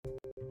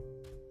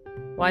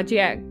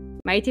Wadjiak.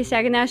 Maiti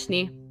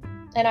Saganashni.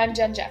 And I'm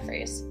Jen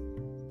Jeffries.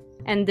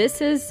 And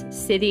this is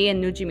City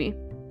and Nujimi.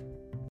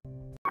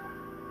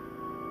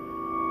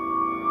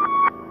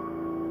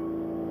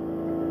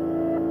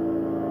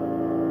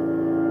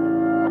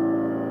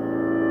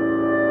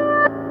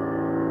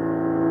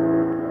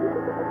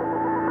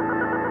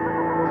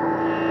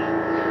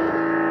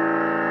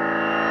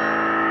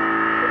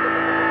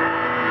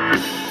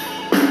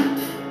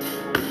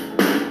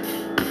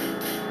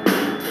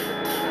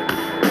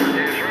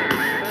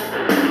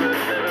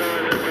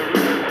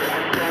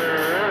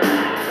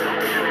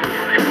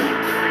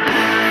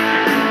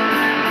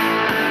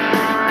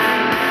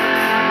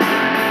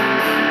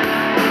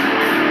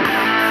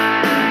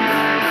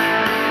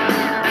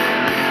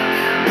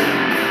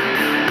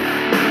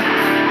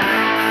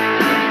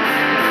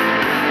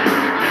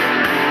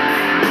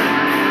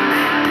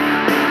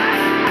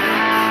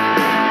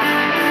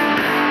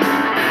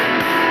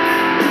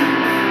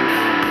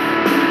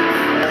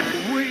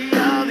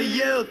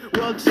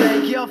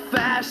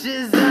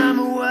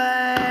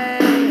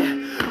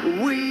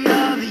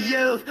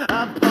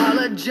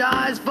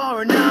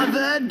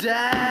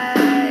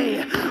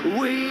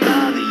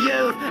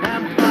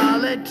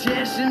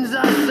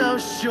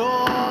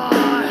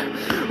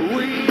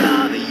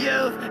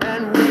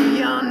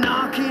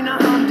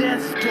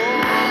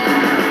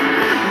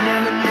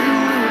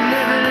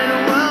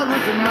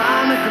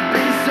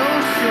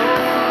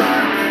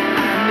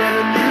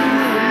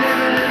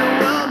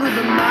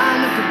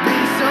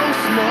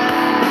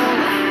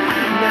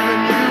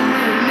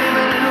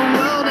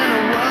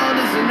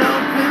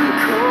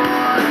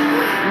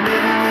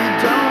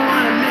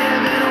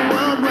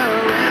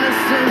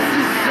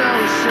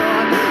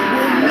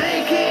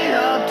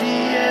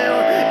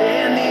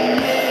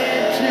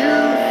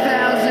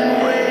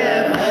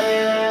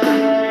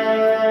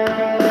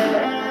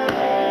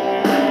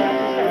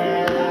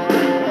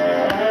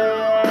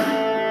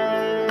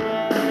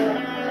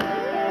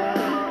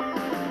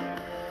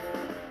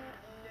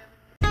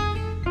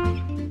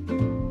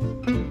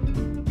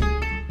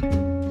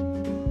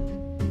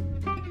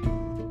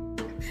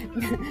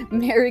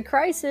 Merry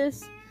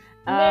Crisis.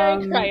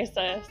 Merry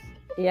Crisis.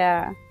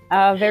 Yeah.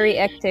 Very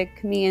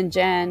hectic. Me and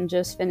Jen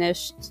just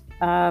finished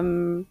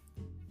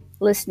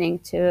listening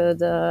to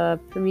the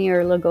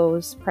Premier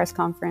Legault's press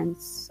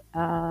conference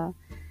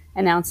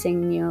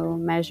announcing new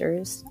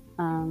measures.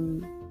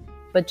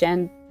 But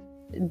Jen,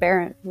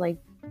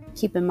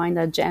 keep in mind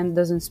that Jen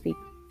doesn't speak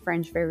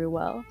French very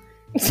well.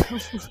 So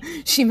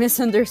she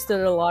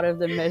misunderstood a lot of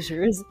the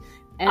measures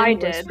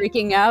and was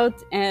freaking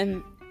out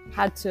and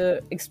had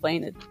to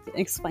explain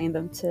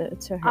them to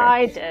her.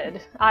 I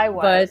did. I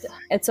was. But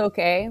it's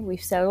okay.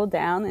 We've settled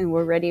down and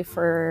we're ready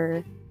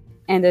for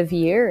end of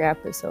year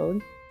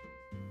episode.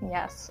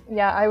 Yes.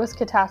 Yeah, I was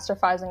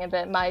catastrophizing a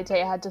bit. My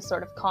day had to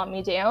sort of calm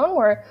me down.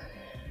 We're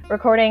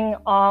recording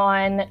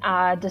on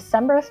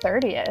December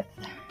 30th,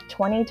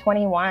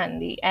 2021,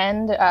 the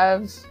end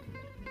of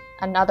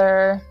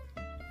another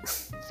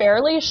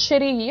fairly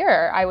shitty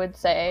year, I would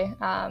say,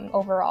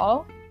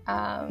 overall.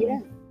 Yeah.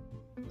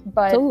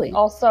 But totally.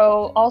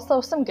 also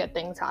some good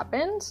things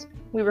happened.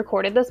 We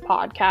recorded this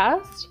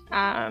podcast.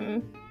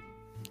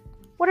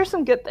 What are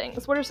some good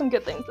things? What are some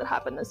good things that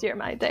happened this year,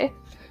 my day?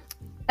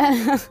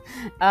 I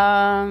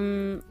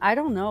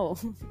don't know.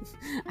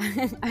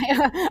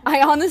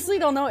 I honestly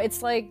don't know.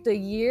 It's like the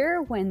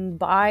year went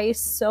by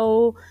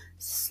so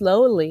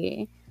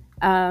slowly.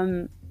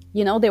 They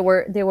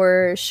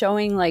were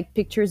showing like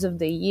pictures of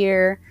the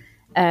year,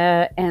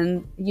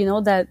 and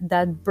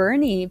that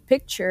Bernie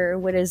picture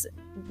with his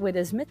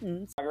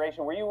mittens.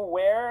 Were you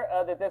aware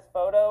that this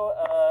photo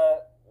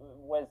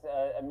was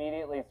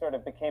immediately sort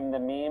of became the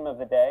meme of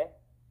the day?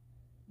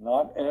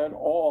 Not at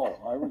all.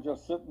 I was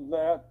just sitting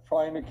there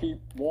trying to keep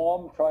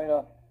warm, trying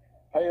to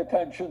pay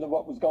attention to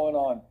what was going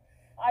on.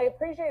 I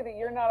appreciate that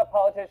you're not a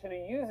politician who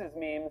uses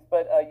memes,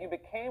 but you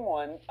became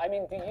one. I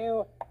mean,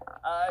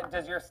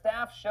 does your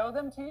staff show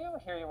them to you?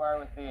 Here you are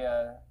with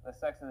the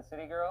Sex and the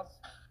City girls.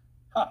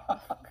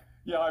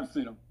 Yeah, I've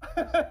seen them.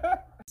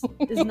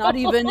 It's not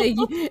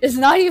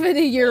even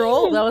a year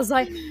old. I was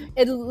like,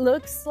 it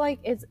looks like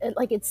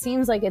it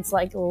seems like it's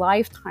like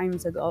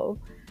lifetimes ago.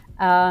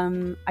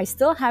 I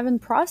still haven't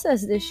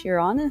processed this year,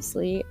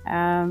 honestly.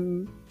 I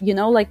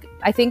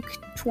think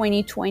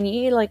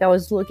 2020, I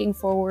was looking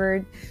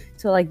forward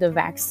to the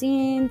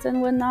vaccines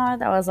and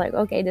whatnot. I was like,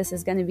 okay, this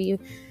is going to be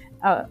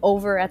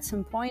over at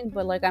some point,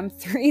 but I'm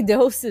 3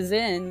 doses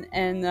in,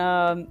 and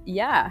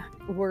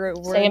we're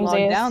in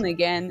lockdown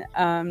again.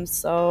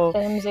 So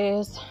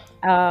Samesies.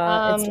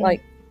 It's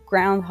like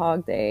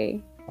Groundhog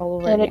Day all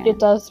over again. It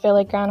does feel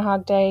like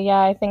Groundhog Day. Yeah,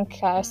 I think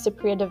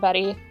Supriya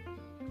Dwivedi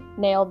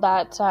nailed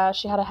that.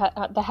 She had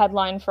the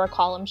headline for a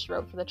column she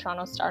wrote for the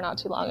Toronto Star not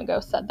too long ago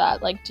said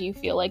that, do you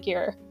feel like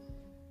you're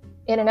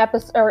in an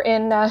episode or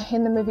in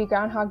the movie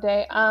Groundhog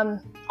Day?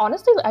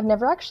 Honestly, I've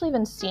never actually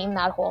even seen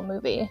that whole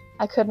movie.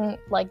 I couldn't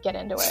get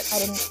into it.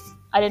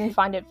 I didn't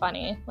find it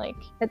funny. Like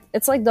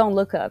It's like Don't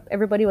Look Up.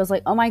 Everybody was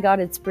like, "Oh my god,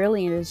 it's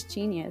brilliant, it's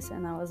genius,"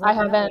 and I was like,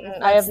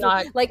 I have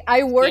not. Like,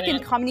 I work in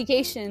it.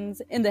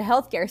 communications in the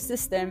healthcare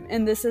system,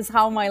 and this is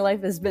how my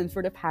life has been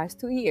for the past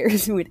 2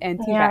 years with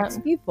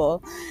anti-vax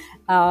people.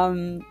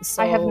 So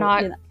I have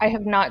not. I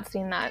have not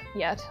seen that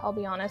yet. I'll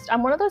be honest.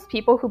 I'm one of those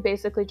people who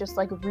basically just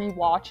like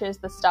rewatches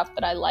the stuff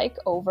that I like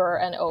over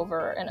and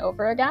over and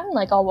over again.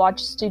 Like I'll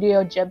watch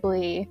Studio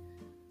Ghibli,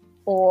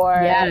 or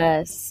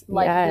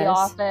like The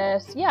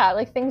Office. Yeah,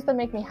 like things that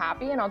make me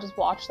happy, and I'll just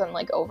watch them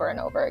like over and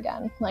over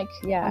again. Like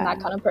I'm that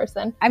kind of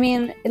person. I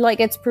mean, like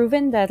it's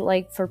proven that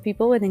like for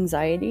people with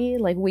anxiety,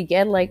 like we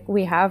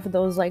have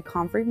those like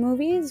comfort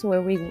movies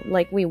where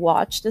we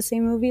watch the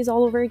same movies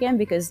all over again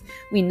because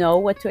we know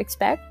what to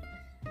expect.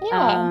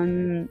 Yeah.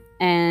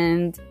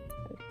 And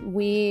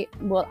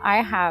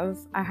I have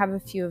a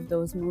few of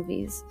those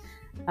movies.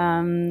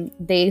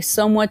 They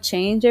somewhat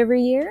change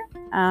every year.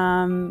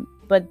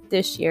 But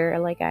this year,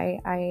 like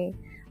I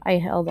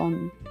held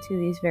on to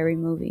these very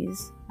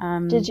movies.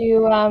 Do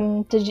you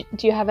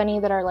have any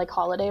that are like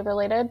holiday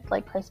related,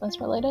 like Christmas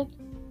related?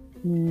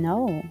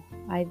 No,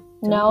 I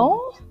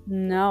don't.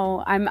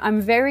 No,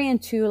 I'm very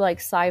into like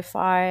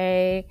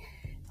sci-fi,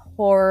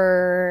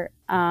 horror,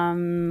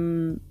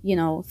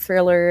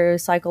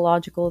 thrillers,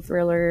 psychological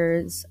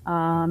thrillers,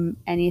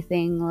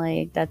 anything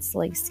like that's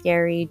like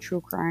scary, true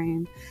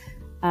crime.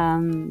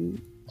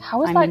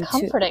 How is that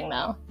comforting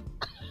though?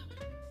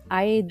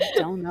 I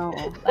don't know.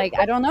 Like,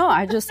 I don't know.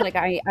 I just like,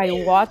 I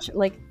watch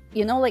like,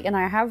 and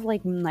I have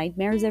like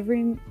nightmares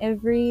every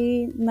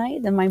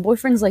night. And my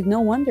boyfriend's like,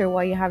 no wonder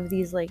why you have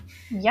these like.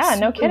 Yeah,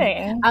 no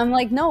kidding. I'm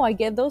like, no, I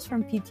get those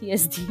from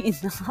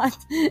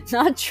PTSD,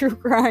 not true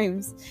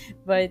crimes.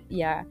 But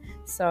yeah,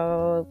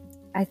 so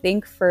I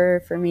think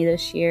for me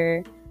this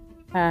year,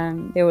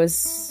 there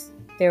was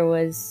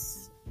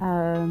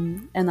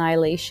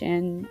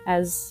Annihilation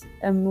as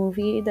a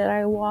movie that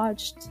I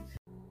watched.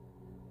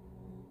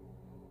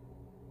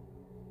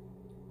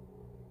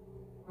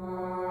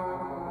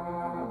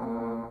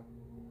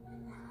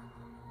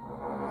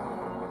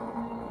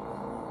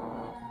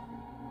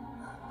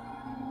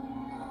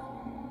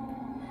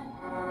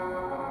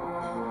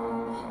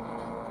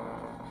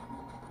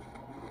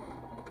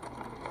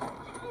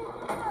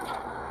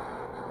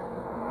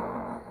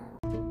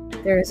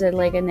 There's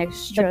like an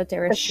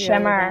extraterrestrial. The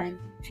Shimmer. Event.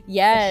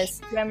 Yes.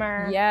 The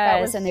Shimmer.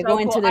 Yes, and they go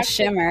into the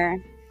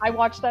Shimmer. I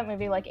watched that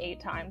movie like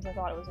 8 times. I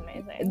thought it was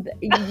amazing.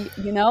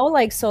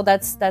 Like, so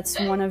that's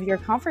one of your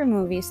comfort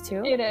movies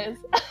too. It is.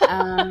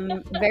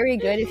 Very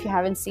good if you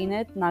haven't seen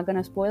it. Not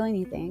gonna spoil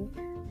anything.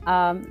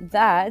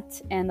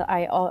 That, and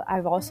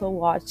I've also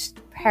watched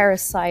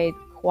Parasite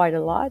quite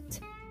a lot.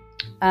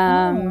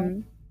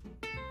 I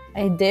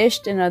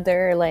dished in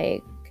other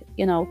like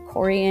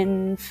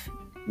Korean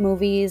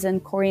movies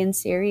and Korean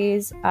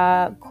series.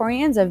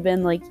 Koreans have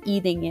been like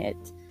eating it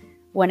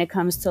when it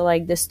comes to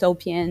like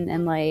dystopian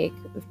and like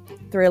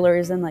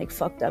thrillers and like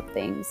fucked up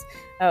things.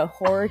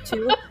 Horror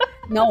too.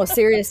 No,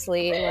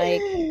 seriously,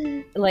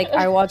 like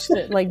I watched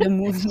it, like the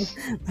movie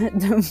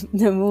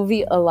the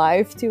movie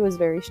Alive too was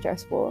very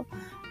stressful.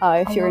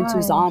 If you're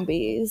into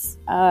zombies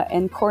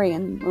and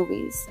Korean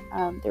movies,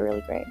 they're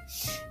really great.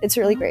 It's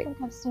really great.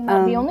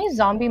 The only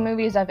zombie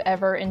movies I've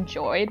ever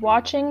enjoyed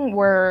watching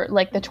were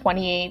like the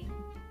 28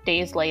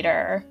 Days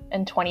Later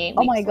and 28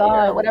 Weeks Later,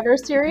 or whatever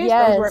series.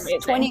 Yes, those were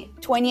amazing.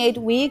 28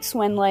 weeks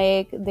when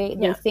like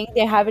they think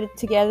they have it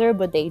together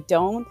but they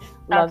don't.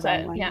 Love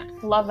that one. Yeah,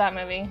 love that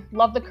movie.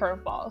 Love the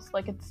curveballs.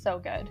 Like, it's so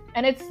good,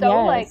 and it's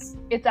so like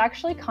it's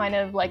actually kind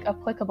of like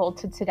applicable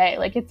to today.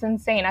 Like, it's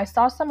insane. I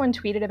saw someone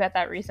tweeted about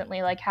that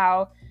recently, like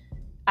how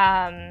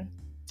have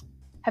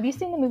you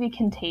seen the movie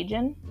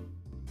Contagion?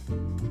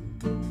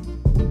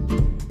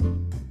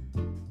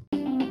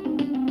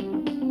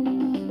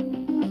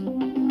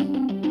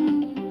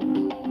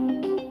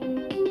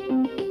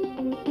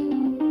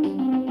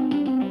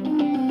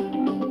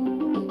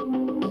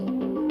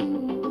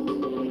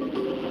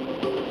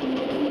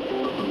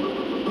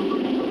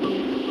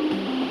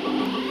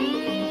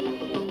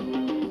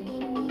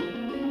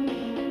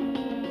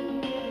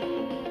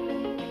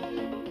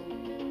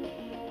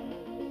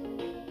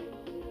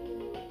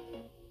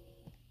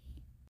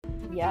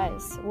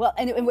 Yes. Well,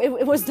 and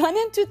it was done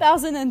in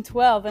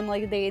 2012, and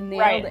like they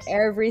nailed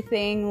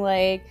everything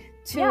like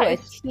to a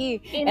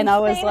T. And I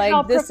was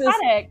like, this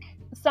prophetic.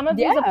 Some of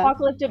these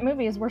apocalyptic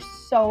movies were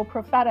so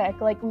prophetic,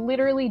 like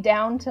literally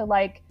down to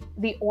like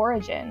the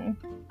origin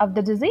of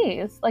the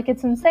disease. Like,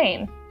 it's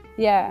insane.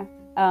 Yeah.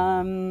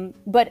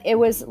 But it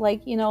was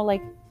like,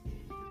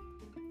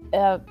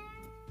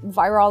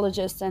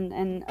 virologists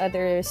and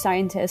other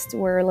scientists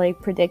were like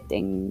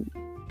predicting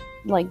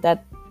like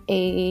that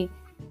a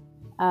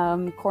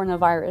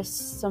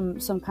coronavirus,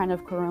 some kind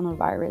of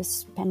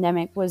coronavirus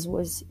pandemic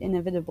was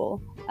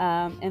inevitable,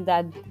 and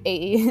that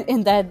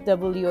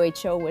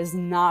WHO was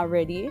not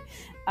ready,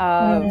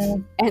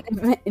 and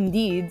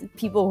indeed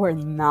people were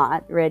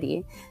not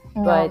ready.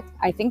 No. But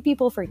I think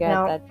people forget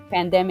that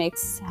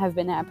pandemics have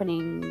been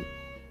happening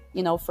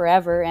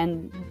forever,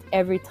 and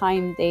every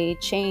time they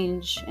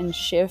change and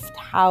shift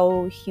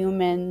how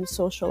humans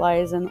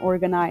socialize and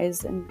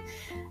organize. And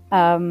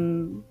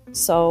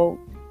so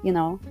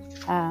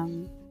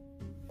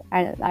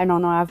I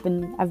don't know,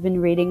 I've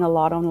been reading a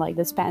lot on like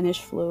the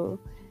Spanish flu,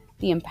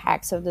 the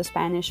impacts of the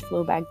Spanish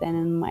flu back then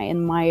in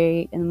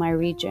my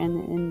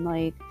region, in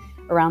like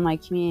around my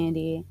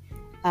community.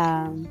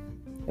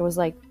 It was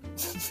like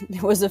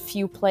there was a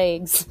few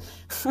plagues.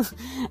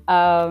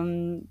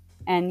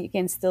 And you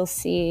can still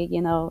see,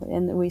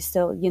 and we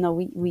still,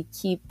 we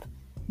keep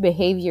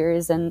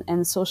behaviors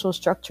and social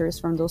structures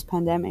from those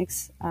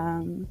pandemics.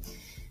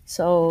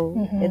 So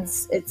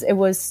it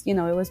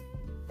was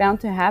bound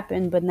to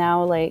happen. But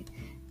now, like,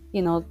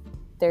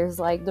 there's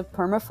like the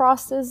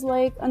permafrost is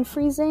like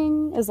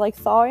unfreezing, is like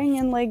thawing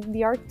in like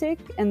the Arctic,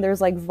 and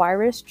there's like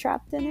virus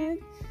trapped in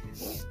it.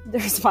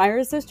 There's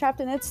viruses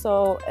trapped in it.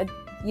 So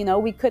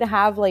we could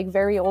have like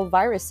very old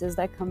viruses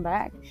that come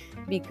back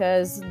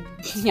because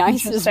the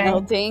ice is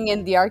melting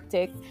in the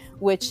Arctic,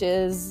 which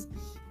is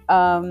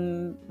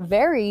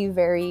very,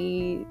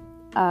 very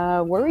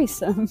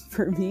worrisome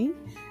for me.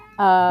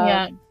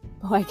 Yeah.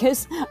 I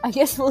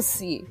guess we'll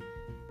see.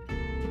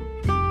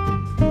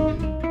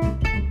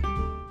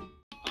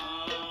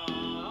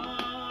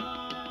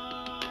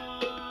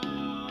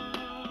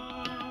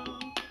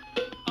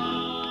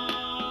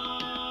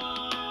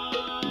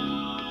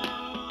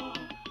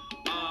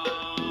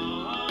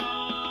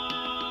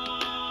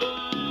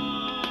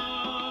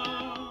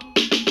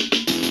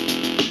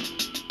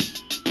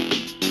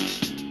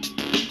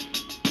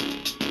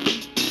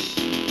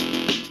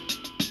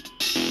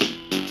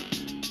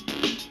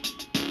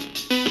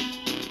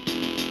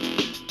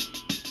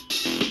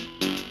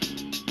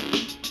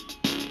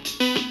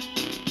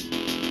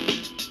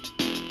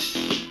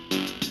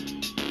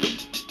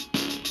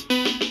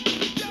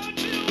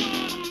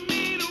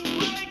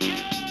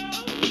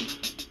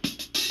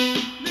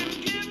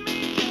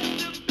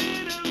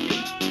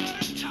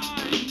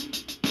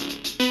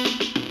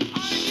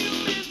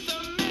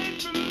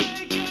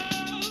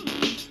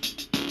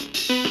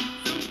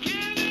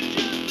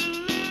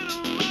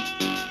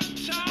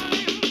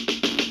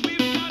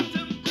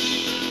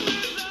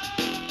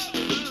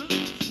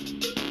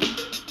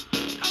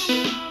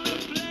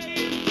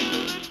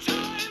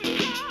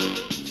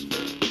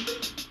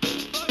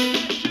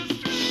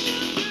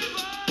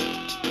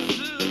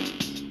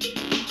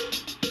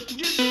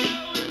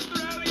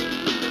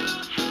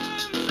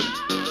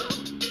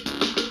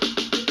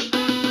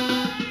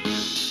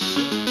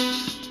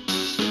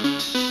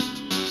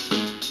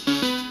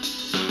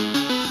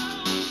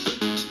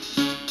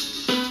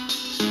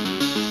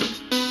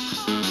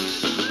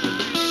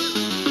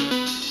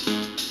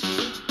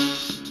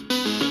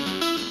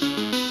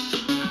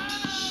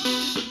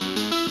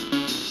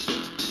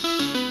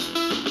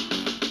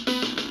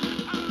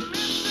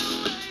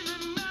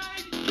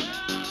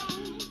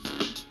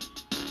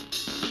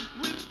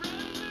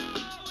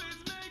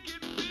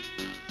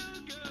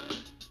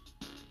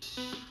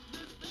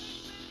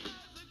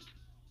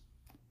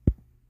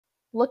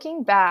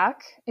 Looking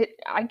back,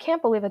 I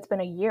can't believe it's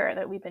been a year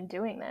that we've been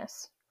doing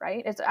this,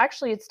 right?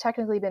 It's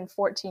technically been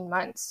 14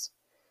 months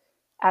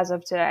as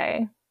of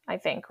today, I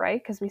think,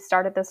 right? Because we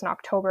started this in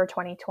October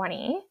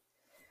 2020.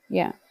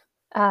 Yeah.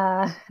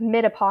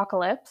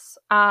 Mid-apocalypse.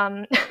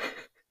 So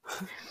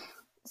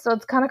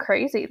it's kind of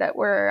crazy that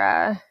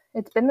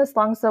it's been this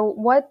long. So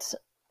what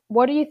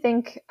do you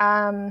think,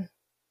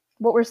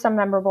 what were some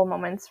memorable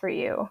moments for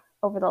you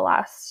over the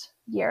last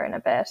year and a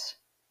bit,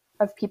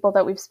 of people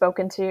that we've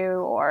spoken to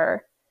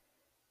or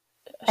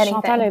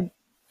anything?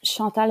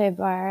 Chantal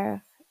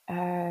Hébert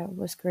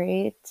was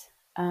great.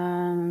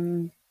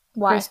 Why?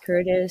 Chris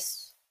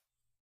Curtis.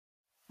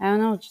 I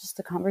don't know, just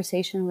the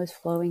conversation was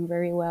flowing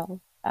very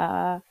well.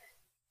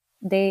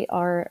 They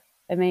are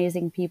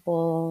amazing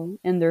people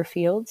in their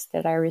fields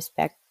that I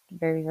respect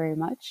very, very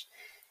much.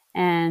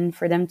 And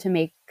for them to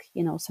make,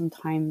 some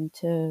time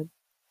to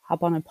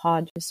hop on a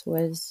pod just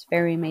was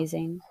very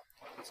amazing.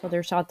 So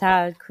there's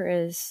Chantal,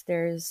 Chris,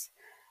 there's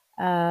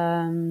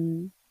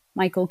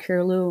Michael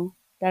Curlew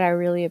that I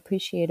really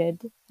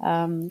appreciated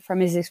from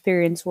his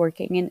experience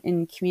working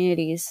in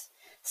communities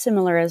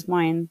similar as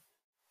mine.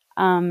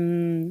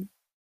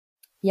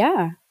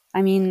 Yeah,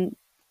 I mean,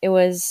 it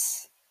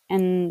was,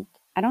 and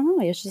I don't know,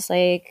 it's just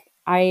like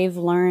I've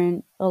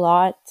learned a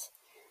lot.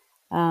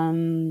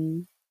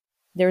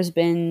 There's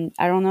been,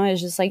 I don't know,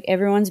 it's just like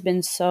everyone's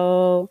been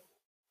so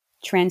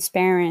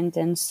transparent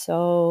and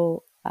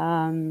so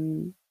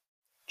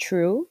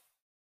true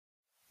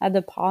at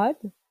the pod.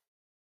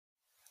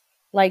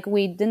 Like,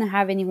 we didn't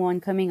have anyone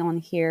coming on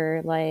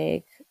here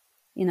like,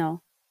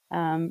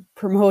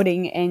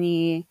 promoting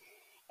any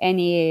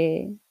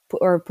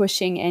or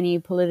pushing any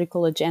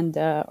political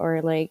agenda,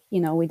 or like,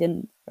 we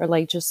didn't, or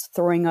like just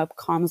throwing up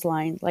comms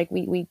line. Like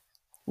we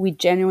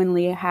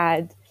genuinely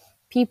had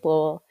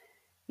people,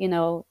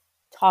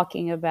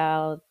 talking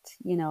about,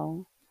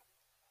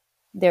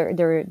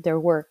 their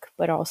work,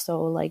 but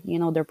also like,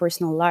 their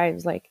personal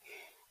lives, like,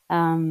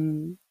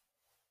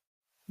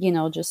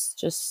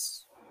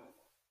 just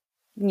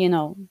you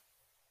know,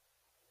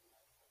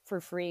 for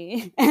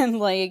free and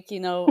like, you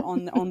know,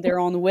 on their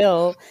own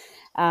will,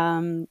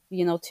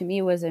 you know, to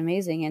me was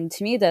amazing. And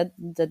to me, that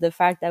the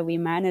fact that we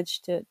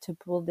managed to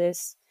pull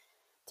this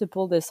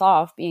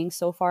off, being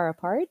so far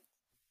apart,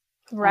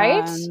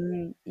 Right?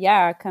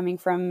 yeah, coming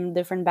from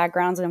different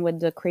backgrounds and with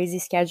the crazy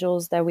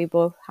schedules that we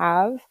both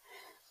have,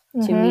 to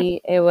Mm-hmm.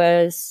 me it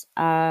was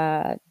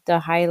the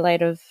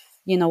highlight of,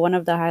 you know, one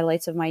of the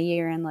highlights of my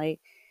year. And like,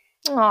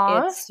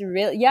 Aw. it's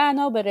really, yeah,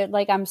 no, but it,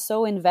 like, I'm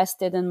so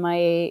invested in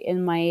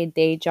my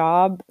day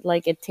job,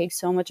 like it takes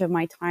so much of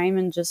my time.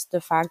 And just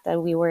the fact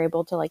that we were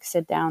able to like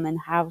sit down and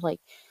have like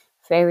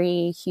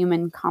very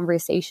human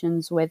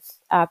conversations with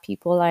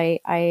people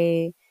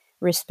I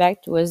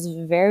respect was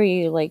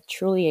very, like,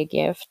 truly a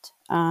gift.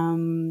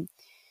 And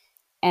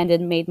it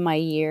made my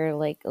year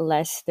like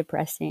less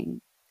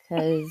depressing,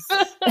 because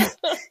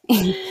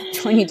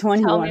Tell me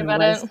 2021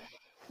 about it. was,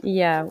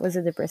 yeah, was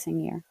a depressing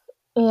year.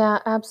 Yeah,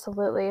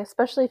 absolutely.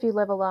 Especially if you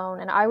live alone.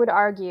 And I would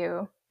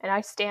argue, and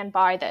I stand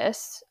by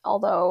this,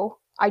 although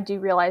I do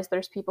realize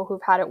there's people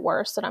who've had it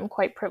worse, and I'm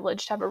quite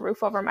privileged to have a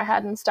roof over my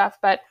head and stuff.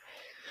 But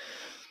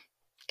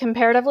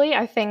comparatively,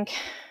 I think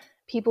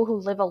people who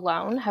live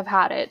alone have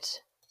had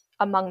it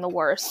among the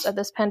worst of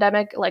this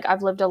pandemic. Like,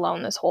 I've lived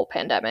alone this whole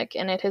pandemic,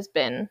 and it has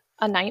been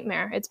a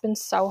nightmare. It's been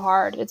so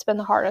hard. It's been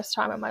the hardest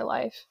time of my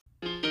life.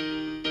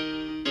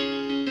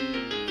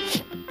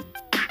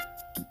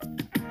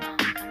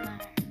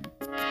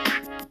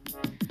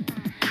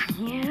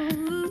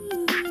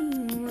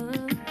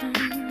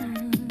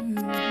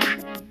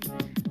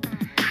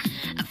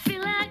 I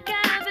feel like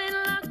I've been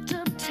locked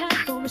up tight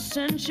for a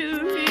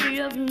century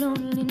of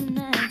lonely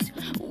nights,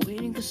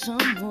 waiting for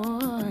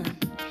someone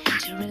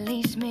to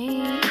release me.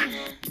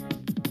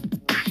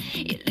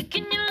 You're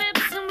licking your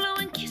lips and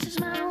blowing kisses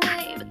my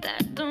way, but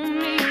that don't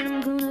mean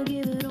I'm gonna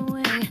give it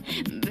away,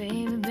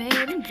 baby,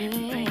 baby,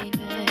 baby.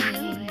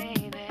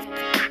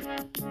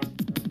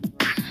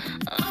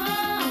 Oh,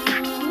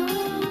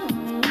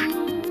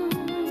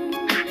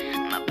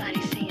 my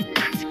body's saying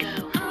let's go.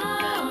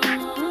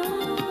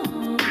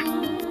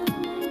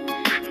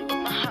 But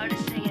my heart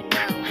is saying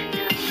no.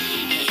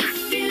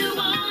 If you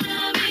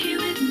wanna be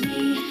with me,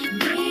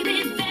 baby,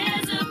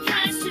 there's a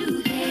price to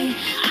pay.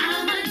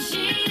 I'm a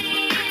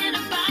genie in a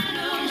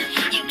bottle.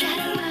 You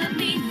gotta rub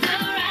me the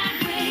right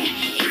way.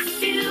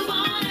 If you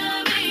wanna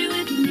be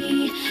with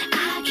me,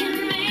 I can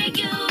make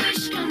your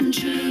wish come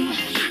true.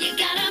 You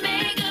gotta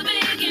make a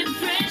big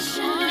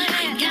impression.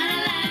 Gotta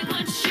like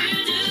what you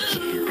do.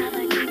 I'm a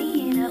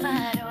genie in a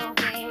bottle,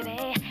 baby.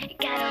 You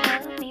gotta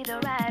rub me the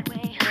right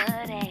way,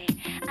 honey.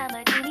 I'm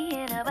a genie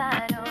in a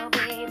bottle,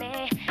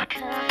 baby.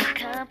 Come on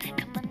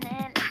and let me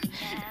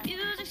out.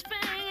 Music's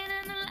playing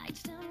and the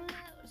lights down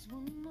low. Just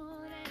one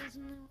more day's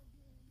new.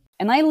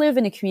 And I live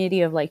in a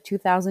community of like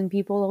 2,000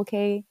 people,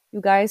 okay,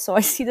 you guys, so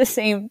I see the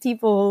same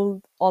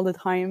people all the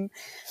time.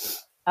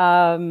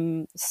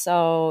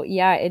 So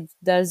yeah, it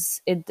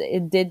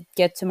did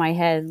get to my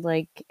head.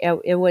 Like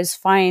it was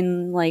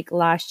fine like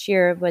last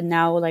year, but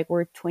now like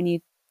we're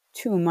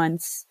 22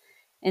 months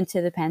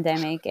into the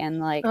pandemic, and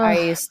like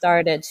I Ugh.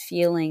 started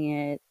feeling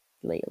it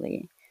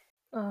lately.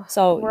 Ugh.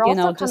 So, We're you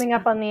also know, just coming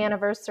up on the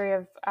anniversary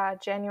of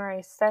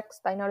January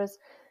 6th. I noticed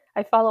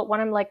I follow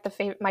one of like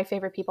my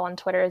favorite people on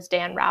Twitter is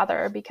Dan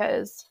Rather,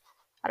 because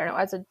I don't know,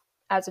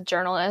 as a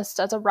journalist,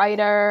 as a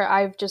writer,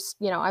 I've just,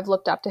 you know, I've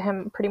looked up to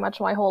him pretty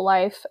much my whole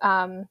life.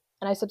 And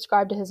I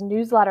subscribe to his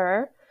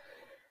newsletter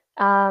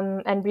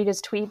and read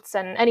his tweets.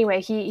 And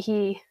anyway,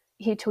 he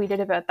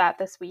tweeted about that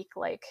this week,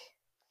 like,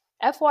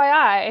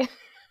 FYI,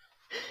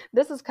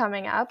 this is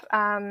coming up.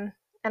 And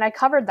I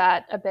covered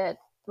that a bit,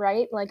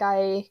 right? Like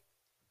I,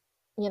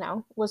 you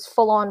know, was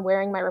full on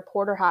wearing my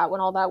reporter hat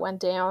when all that went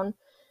down.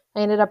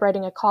 I ended up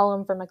writing a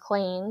column for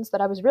Maclean's that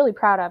I was really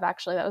proud of,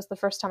 actually. That was the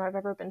first time I've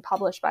ever been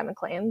published by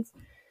Maclean's.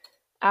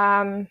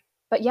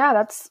 But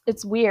yeah,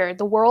 it's weird.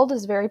 The world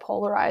is very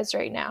polarized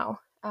right now.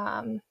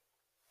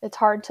 It's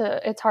hard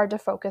to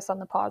focus on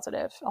the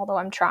positive, although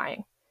I'm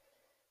trying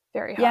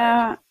very hard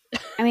yeah,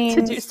 I mean,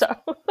 to do so.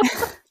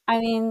 I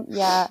mean,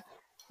 yeah.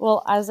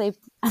 Well, as an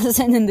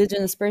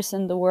Indigenous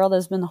person, the world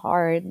has been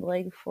hard,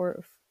 like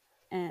for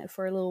a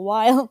little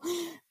while,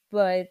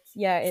 but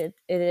yeah, it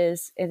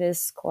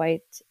is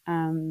quite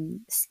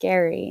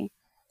scary.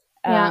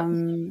 Yeah.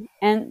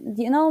 And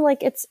you know,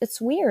 like it's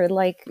weird,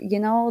 like, you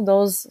know,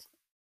 those,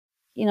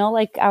 you know,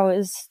 like I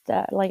was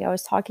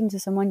talking to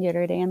someone the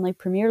other day, and like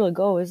Premier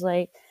Legault was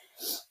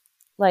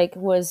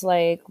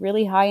like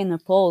really high in the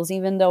polls,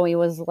 even though he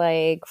was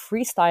like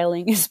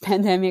freestyling his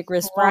pandemic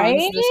response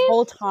Right? this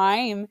whole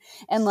time,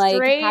 and like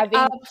Straight having,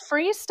 up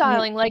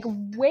freestyling, like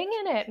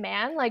winging it,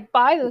 man, like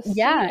by the seat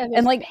yeah, of and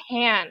his like,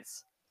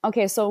 pants.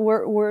 okay, so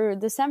we're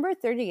December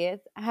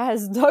 30th.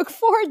 Has Doug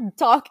Ford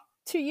talked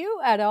to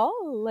you at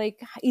all?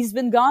 Like, he's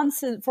been gone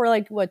for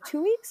like what,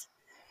 2 weeks?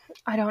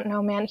 I don't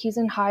know, man. He's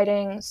in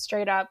hiding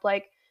straight up.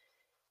 Like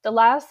the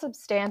last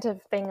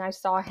substantive thing I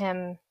saw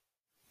him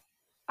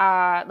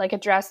like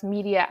address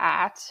media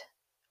at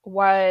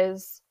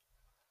was,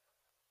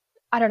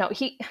 I don't know,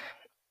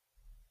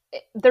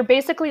 they're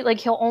basically like,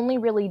 he'll only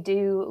really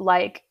do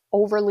like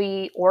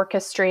overly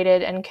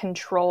orchestrated and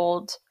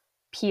controlled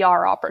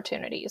PR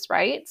opportunities,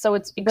 right? So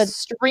it's But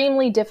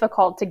extremely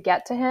difficult to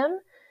get to him.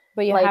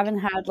 you Like, haven't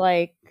had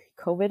like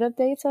COVID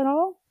updates at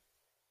all?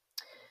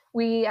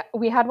 we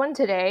had one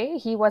today.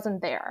 He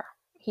wasn't there.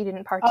 He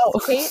didn't Oh.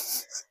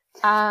 participate.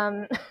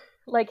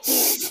 Like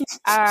he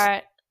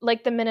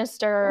like the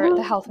minister,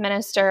 the health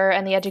minister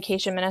and the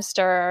education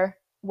minister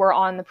were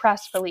on the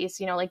press release,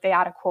 you know, like they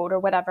had a quote or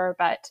whatever,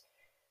 but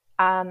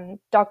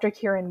Dr.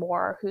 Kieran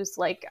Moore, who's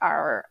like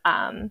our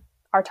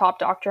top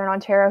doctor in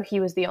Ontario, he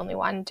was the only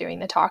one doing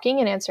the talking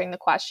and answering the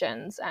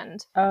questions.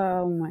 And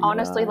Oh my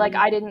honestly, God. like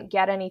I didn't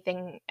get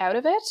anything out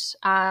of it.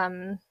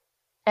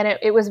 And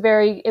it was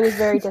very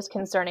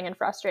disconcerting and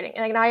frustrating.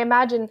 And I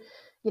imagine,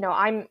 you know,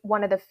 I'm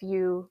one of the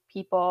few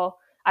people,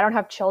 I don't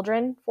have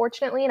children,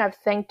 fortunately, and I've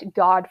thanked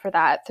God for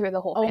that through the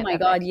whole Oh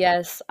pandemic. my God,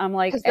 yes. I'm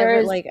like, Because there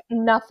is like,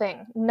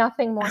 nothing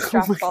more my-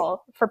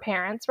 stressful for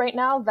parents right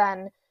now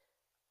than,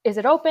 is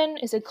it open?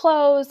 Is it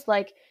closed?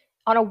 Like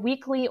on a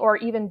weekly or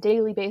even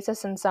daily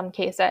basis in some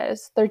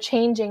cases, they're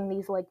changing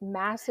these like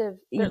massive,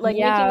 they're like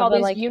yeah, making all but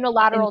these like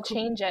unilateral in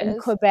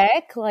changes.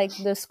 Quebec, like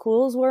the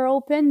schools were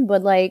open,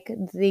 but like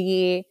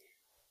the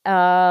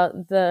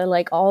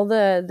like all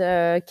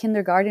the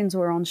kindergartens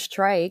were on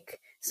strike.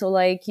 So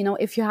like, you know,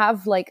 if you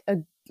have like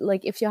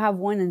if you have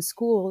one in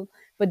school,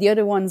 but the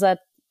other ones that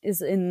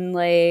is in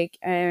like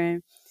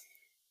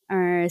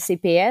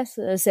CPS,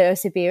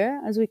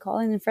 CPE, as we call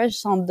it in French,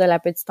 Centre de la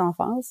Petite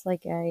Enfance,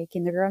 like a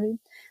kindergarten,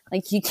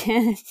 like you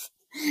can't,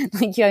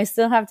 like you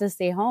still have to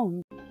stay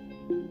home.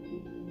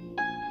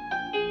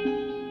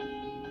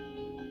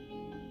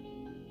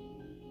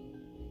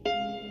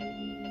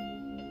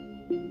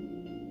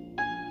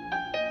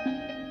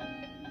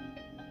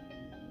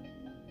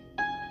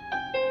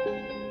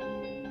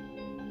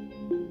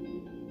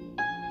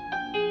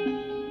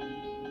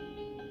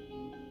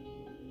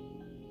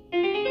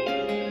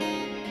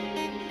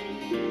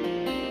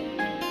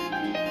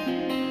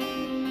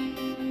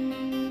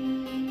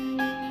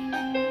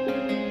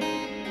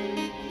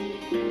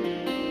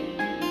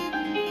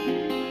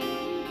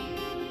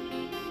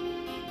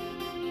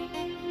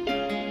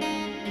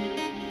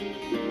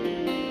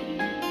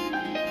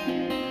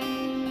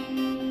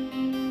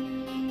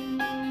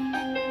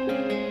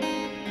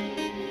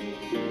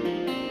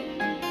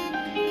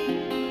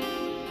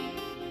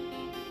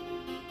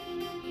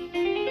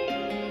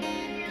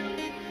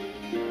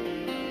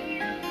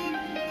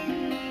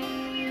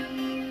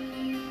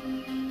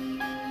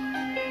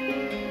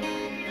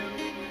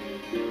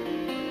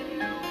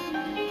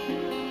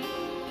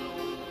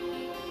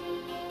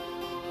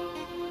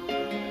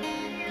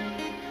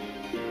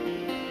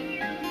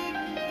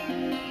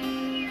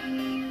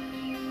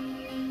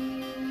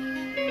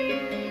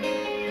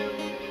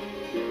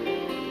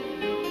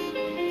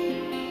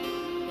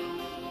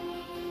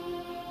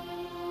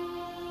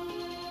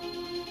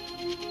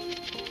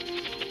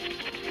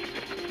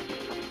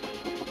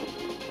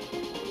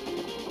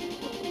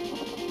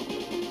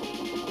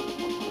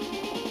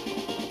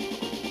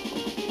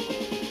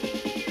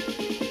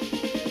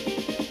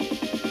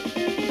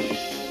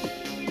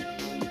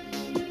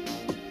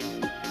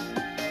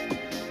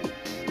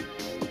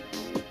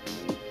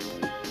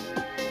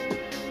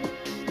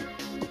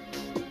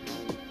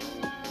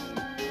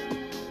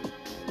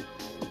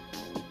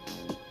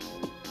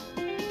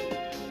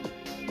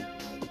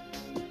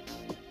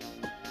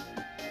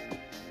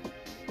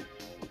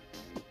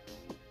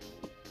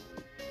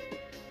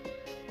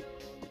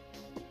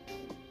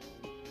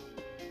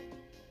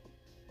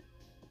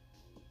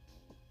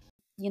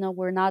 You know,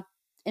 we're not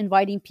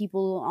inviting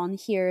people on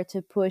here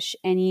to push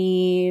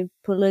any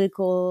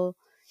political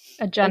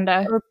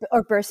Agenda.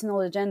 or personal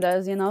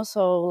agendas, you know,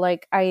 so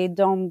like I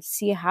don't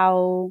see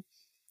how,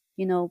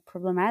 you know,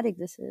 problematic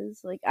this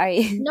is. Like No,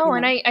 you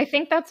and know, I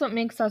think that's what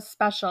makes us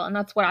special. And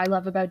that's what I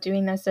love about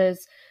doing this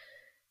is,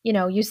 you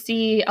know, you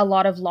see a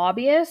lot of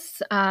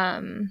lobbyists,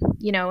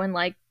 you know, and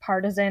like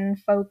partisan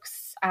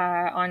folks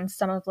on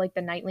some of like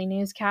the nightly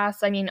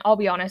newscasts. I mean, I'll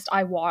be honest,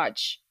 I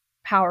watch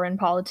Power in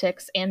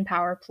Politics and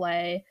Power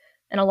Play,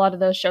 and a lot of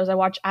those shows I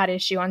watch At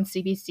Issue on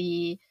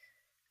CBC.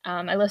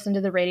 I listen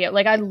to the radio.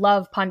 Like I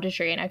love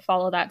punditry and I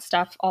follow that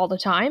stuff all the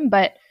time.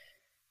 But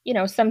you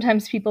know,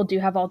 sometimes people do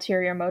have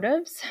ulterior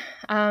motives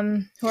who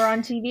are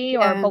on TV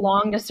or Yeah.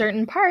 belong to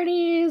certain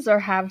parties or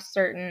have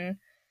certain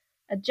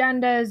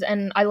agendas.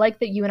 And I like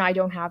that you and I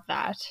don't have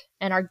that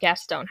and our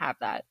guests don't have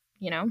that,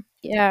 you know?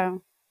 yeah.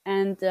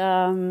 And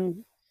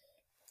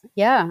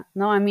yeah,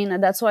 no, I mean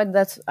I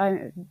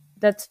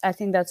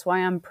think that's why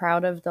I'm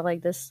proud of the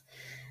like this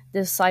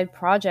side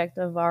project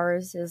of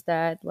ours, is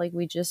that like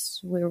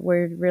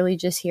we're really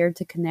just here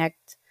to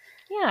connect,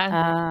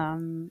 Yeah.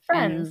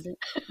 Friends. and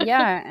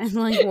yeah, and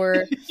like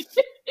we're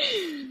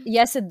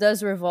yes, it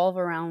does revolve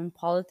around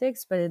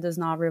politics, but it does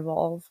not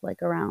revolve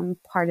like around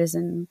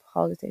partisan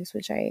politics,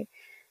 which I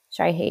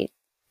hate.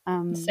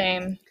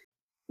 Same.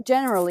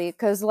 Generally,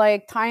 because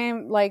like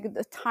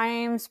the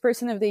Times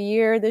Person of the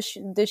Year this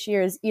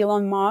year is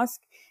Elon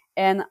Musk,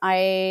 and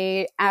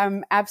I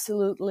am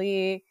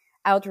absolutely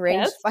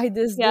outraged Yes. by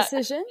this Yeah.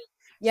 decision.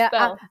 Yeah,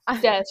 Spell.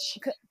 Dash.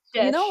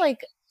 you know, Dash.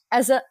 like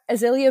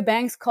Azealia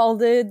Banks called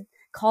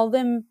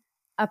them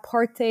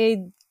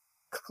apartheid.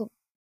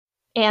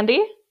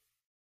 Andy?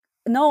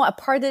 No,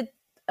 apartheid.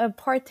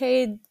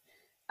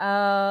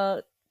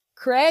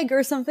 Craig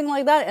or something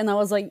like that, and I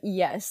was like,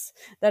 yes,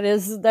 that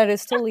is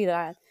totally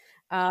that.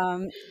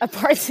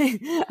 Apartheid,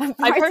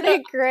 I've heard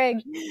apartheid Craig.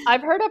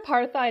 I've heard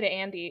apartheid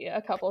Andy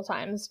a couple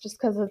times just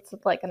because it's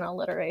like an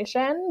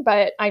alliteration,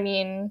 but I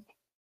mean,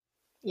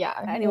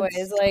 yeah. Anyways,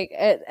 it's- like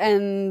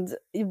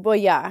but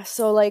yeah,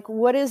 so like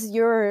what is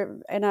your,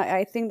 and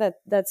I think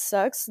that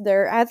sucks.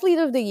 Their athlete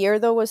of the year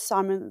though was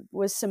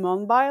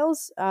Simone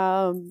Biles.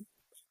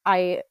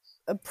 I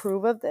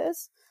approve of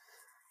this.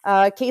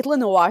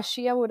 Caitlin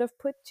Owashi I would have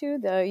put to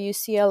the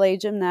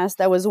UCLA gymnast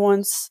that was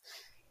once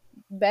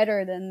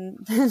better than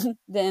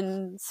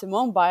than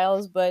Simone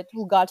Biles, but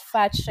who got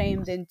fat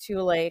shamed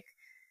into, like,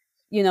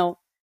 you know,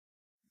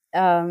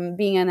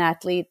 being an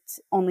athlete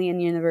only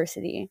in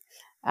university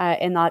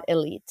and not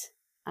elite.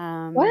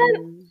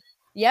 What?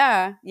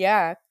 Yeah,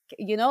 yeah.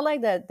 You know,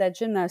 like that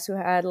gymnast who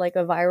had like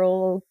a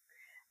viral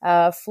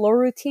floor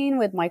routine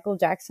with Michael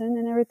Jackson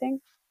and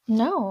everything.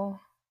 No.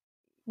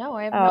 No,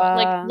 I have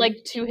not. Uh,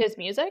 Like to his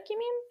music, you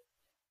mean?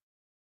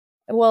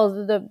 well,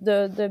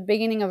 the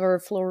beginning of her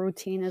floor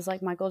routine is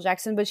like Michael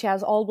Jackson, but she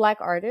has all black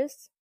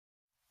artists.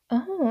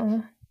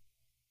 Oh.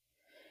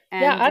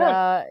 And Yeah, I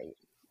don't.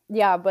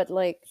 yeah, but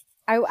like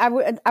I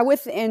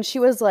would, and she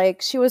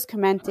was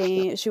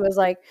commenting, she was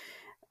like,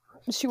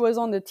 she was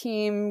on the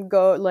team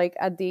go like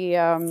at the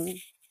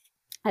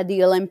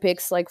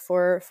Olympics, like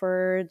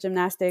for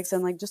gymnastics,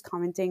 and like just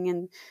commenting,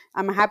 and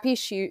I'm happy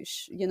she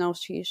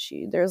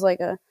there's like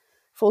a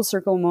full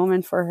circle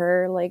moment for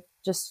her, like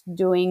just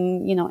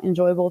doing,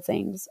 enjoyable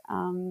things.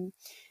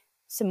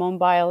 Simone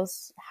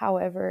Biles,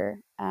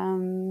 however,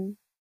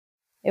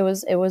 it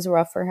was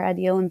rough for her at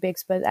the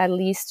Olympics, but at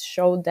least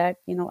showed that,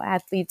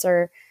 athletes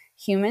are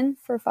human,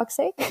 for fuck's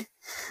sake.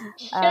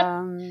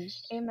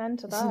 Amen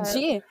to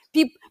that.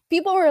 Gee,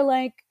 people are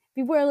like,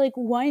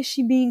 why is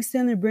she being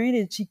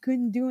celebrated? She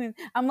couldn't do it.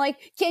 I'm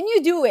like, can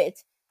you do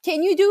it?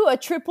 Can you do a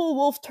triple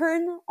wolf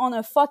turn on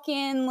a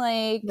fucking,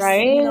 like,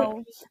 Right?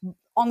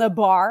 on a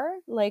bar?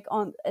 Like,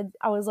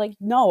 I was like,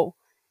 no,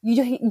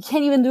 you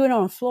can't even do it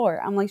on the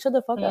floor. I'm like, shut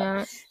the fuck up.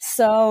 Yeah.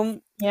 So,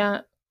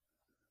 Yeah.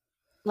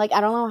 like, I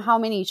don't know how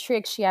many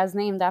tricks she has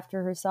named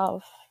after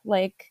herself,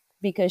 like,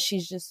 because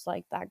she's just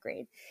like that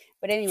great.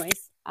 But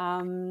anyways,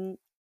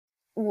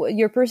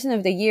 your person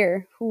of the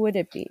year, who would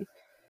it be?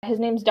 His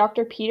name's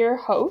Dr. Peter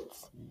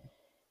Hotz,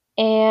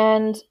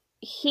 and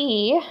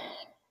he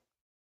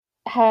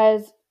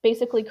has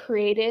basically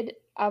created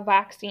a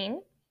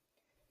vaccine.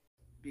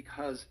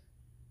 Because,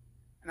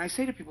 and I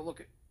say to people,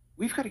 look,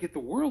 we've got to get the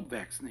world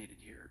vaccinated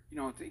here.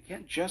 It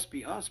can't just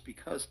be us,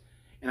 because,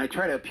 and I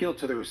try to appeal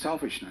to their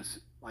selfishness.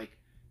 Like,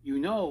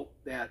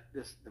 that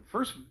the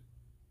first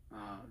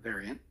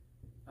variant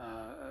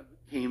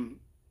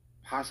came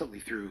possibly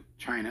through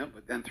China,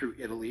 but then through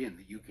Italy and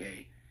the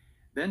UK.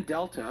 Then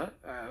Delta,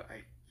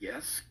 I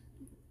guess.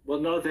 Well,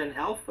 no, then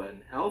Alpha.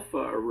 And Alpha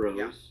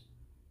arose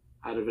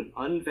out of an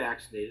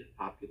unvaccinated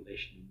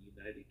population in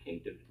the United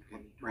Kingdom in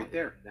 2020. Right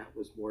there. And that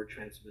was more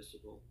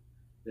transmissible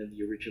than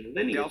the original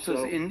lineage.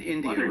 Delta's in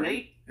India, Mother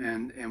right?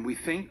 And we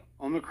think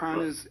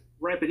Omicron is...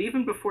 Right, but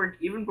even before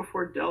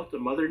Delta,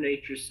 Mother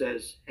Nature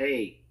says,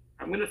 hey,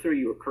 I'm going to throw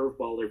you a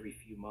curveball every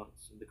few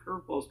months. And the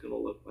curveball is going to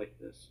look like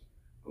this.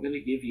 I'm going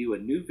to give you a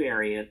new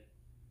variant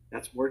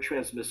that's more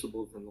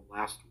transmissible than the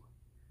last one.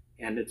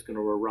 And it's going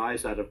to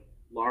arise out of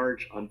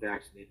large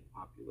unvaccinated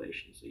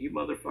populations. So you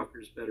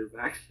motherfuckers better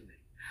vaccinate.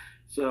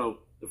 So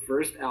the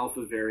first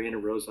Alpha variant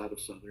arose out of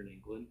southern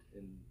England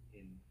in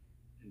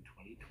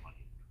 2020.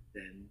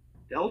 Then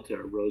Delta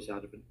arose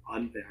out of an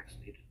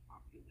unvaccinated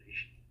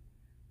population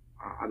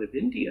out of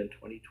India in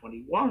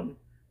 2021.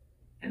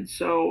 And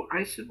so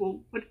I said, well,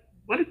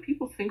 what do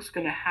people think is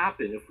going to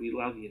happen if we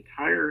allow the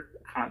entire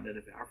continent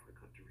of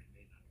Africa to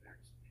remain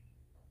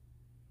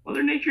unvaccinated?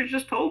 Mother Nature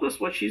just told us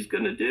what she's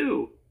going to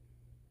do.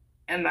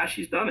 And now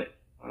she's done it,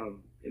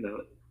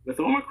 with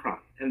Omicron.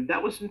 And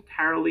that was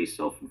entirely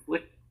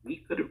self-inflicted. We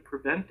could have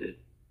prevented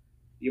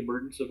the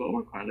emergence of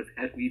Omicron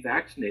had we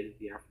vaccinated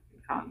the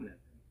African continent.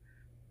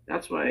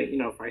 That's why,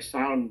 if I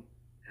sound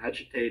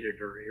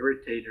agitated or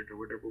irritated or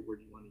whatever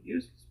word you want to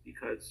use, it's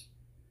because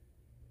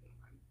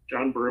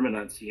John Berman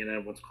on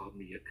CNN once called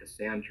me a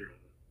Cassandra,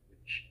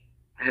 which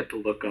I had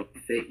to look up,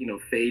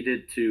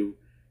 faded to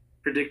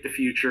predict the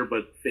future,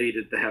 but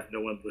faded to have no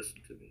one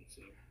listen to me.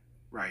 So,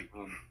 right.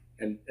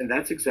 And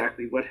that's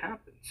exactly what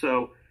happened.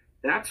 So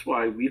that's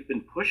why we've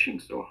been pushing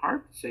so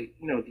hard to say,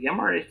 the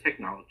mRNA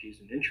technology is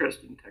an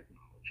interesting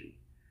technology,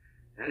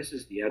 as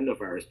is the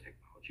adenovirus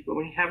technology. But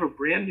when you have a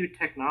brand new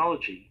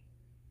technology,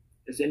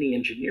 as any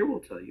engineer will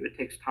tell you, it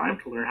takes time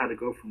to learn how to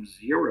go from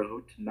 0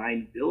 to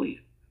 9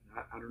 billion.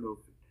 I don't know,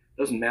 it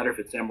doesn't matter if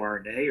it's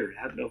mRNA or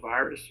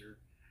adenovirus or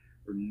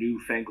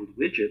newfangled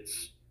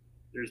widgets.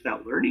 There's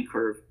that learning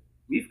curve.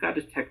 We've got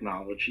a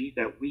technology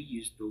that we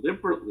use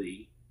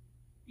deliberately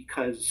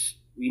because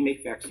We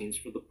make vaccines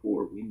for the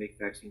poor. We make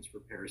vaccines for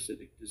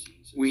parasitic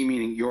diseases. We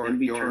meaning your and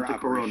we your turn to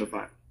operation.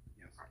 coronavirus.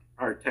 Yes.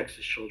 Our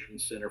Texas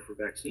Children's Center for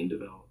Vaccine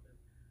Development.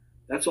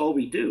 That's all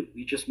we do.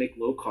 We just make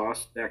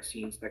low-cost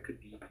vaccines that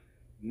could be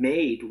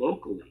made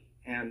locally.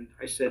 And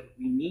I said,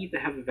 we need to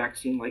have a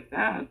vaccine like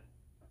that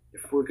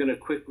if we're going to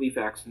quickly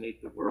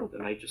vaccinate the world.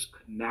 And I just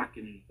could not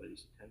get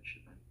anybody's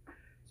attention.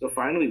 So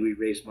finally, we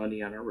raised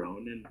money on our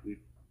own, and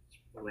we've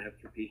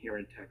philanthropy here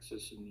in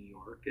Texas and New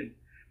York. And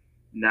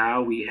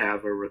now we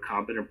have a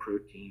recombinant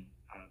protein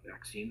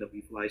vaccine that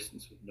we've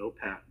licensed with no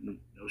patent,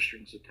 no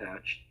strings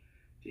attached,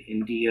 to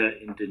India,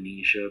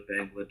 Indonesia,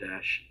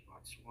 Bangladesh, and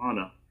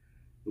Botswana.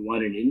 The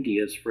one in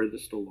India is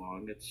furthest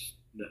along. It's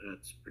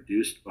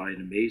produced by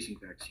an amazing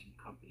vaccine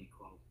company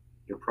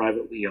they're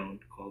privately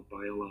owned, called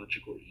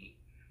Biological E.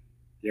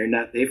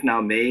 They've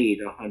now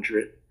made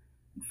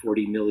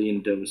 140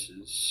 million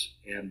doses,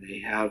 and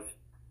they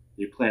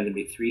plan to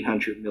make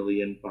 300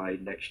 million by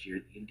next year.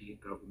 The Indian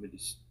government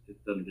has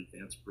done an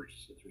advance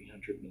purchase of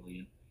 300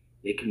 million.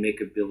 They can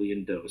make 1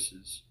 billion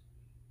doses.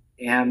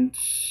 And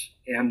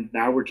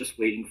now we're just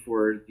waiting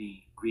for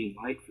the green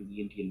light from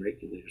the Indian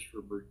regulators for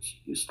emergency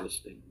use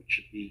listing, which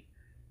should be,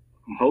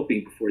 I'm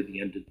hoping, before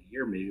the end of the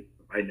year, maybe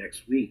by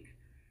next week,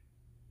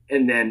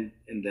 and then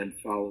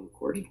follow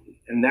accordingly.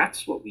 And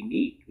that's what we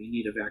need. We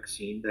need a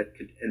vaccine that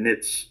could, and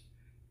it's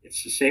the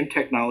same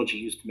technology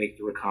used to make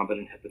the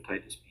recombinant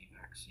hepatitis B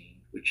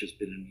vaccine, which has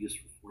been in use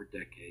for 4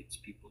 decades.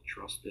 People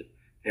trust it.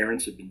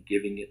 Parents have been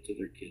giving it to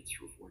their kids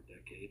for 4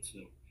 decades. So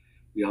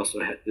we also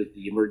had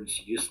the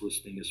emergency use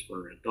listing is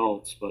for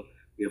adults, but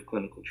we have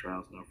clinical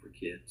trials now for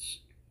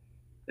kids.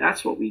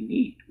 That's what we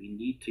need. We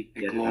need to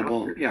get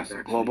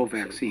a global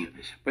vaccine.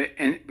 But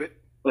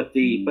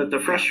the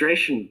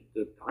frustration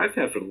that I've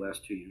had for the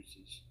last 2 years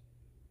is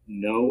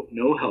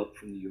no help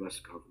from the U.S.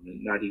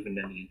 government, not even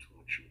any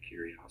intellectual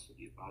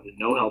curiosity about it.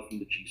 No help from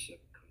the G7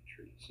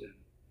 countries, and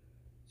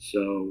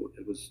so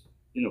it was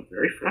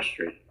very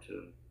frustrating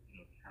to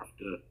have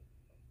to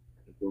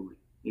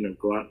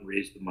go out and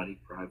raise the money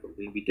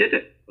privately. We did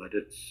it, but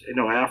it's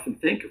I often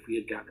think if we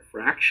had gotten a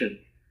fraction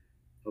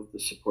of the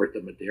support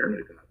that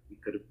Moderna got, we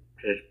could have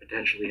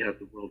potentially had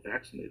the world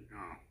vaccinated.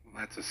 Oh, well,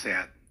 that's a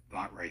sad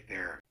thought right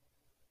there.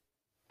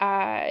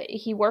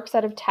 He works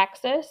out of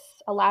Texas,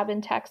 a lab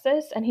in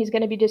Texas, and he's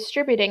going to be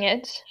distributing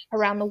it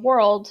around the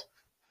world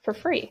for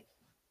free.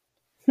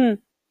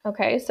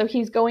 Okay, so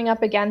he's going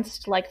up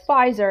against like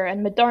Pfizer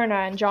and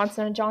Moderna and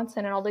Johnson &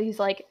 Johnson and all these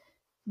like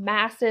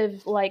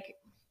massive like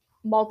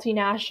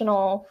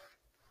multinational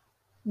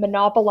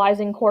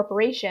monopolizing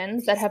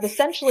corporations that have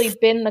essentially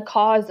been the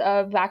cause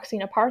of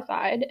vaccine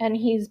apartheid, and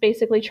he's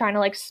basically trying to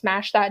like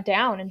smash that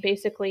down and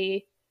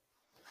basically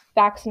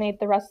vaccinate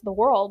the rest of the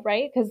world,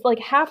 right? Because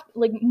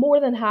more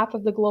than half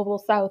of the global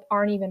south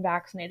aren't even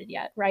vaccinated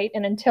yet, right?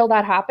 And until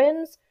that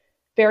happens,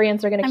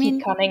 variants are going to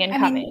keep coming and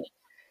coming.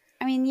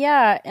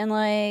 Yeah, and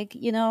a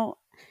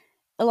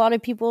lot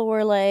of people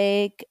were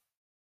like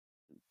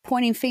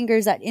pointing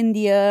fingers at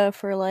India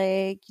for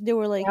they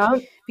were like,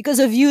 because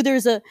of you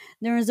there's a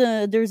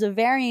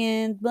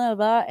variant, blah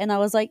blah, and I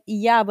was like,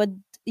 yeah, but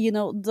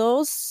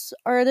those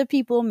are the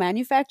people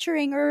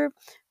manufacturing our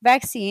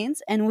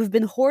vaccines, and we've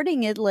been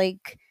hoarding it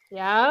like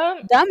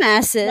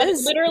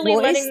dumbasses, literally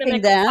letting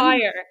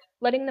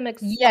them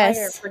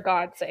expire for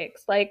God's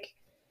sakes. Like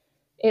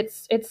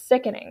it's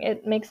sickening.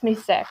 It makes me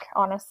sick,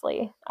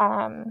 honestly.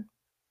 And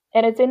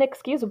it's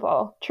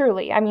inexcusable,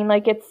 truly. I mean,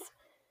 it's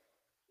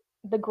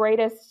the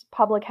greatest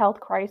public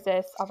health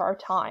crisis of our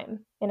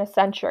time in a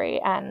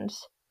century, and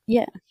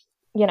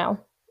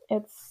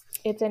it's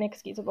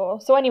inexcusable.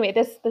 So anyway,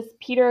 this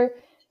Peter,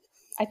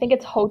 I think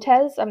it's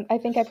Hotez. I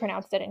think I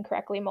pronounced it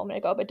incorrectly a moment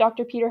ago, but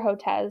Dr. Peter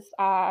Hotez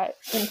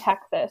in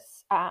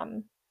Texas,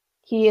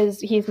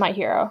 he's my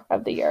hero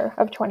of the year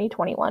of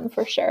 2021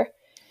 for sure.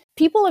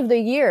 People of the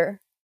year,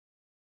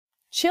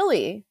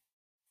 Chile,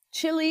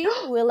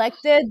 who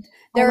elected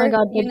their, oh my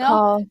God,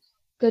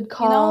 good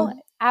call.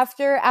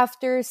 After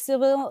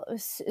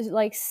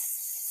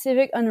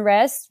civic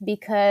unrest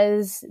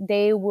because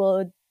they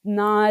would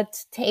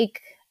not take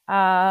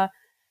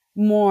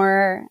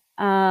more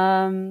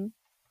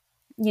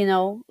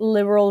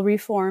liberal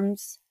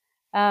reforms,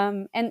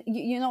 and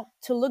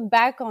to look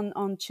back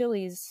on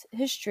Chile's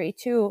history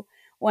too,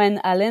 when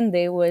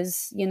Allende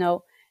was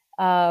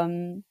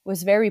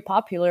was very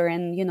popular,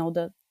 and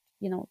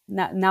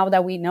now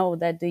that we know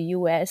that the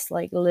U.S.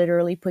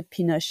 literally put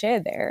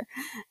Pinochet there,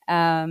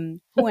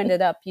 who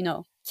ended up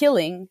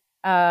killing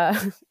a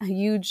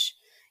huge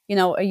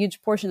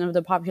portion of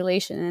the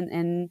population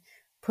and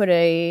put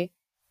a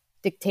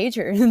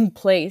dictator in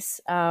place.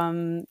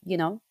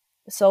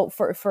 So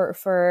for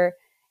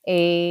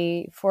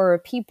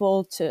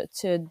people to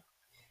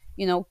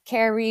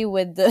carry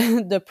with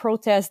the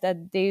protest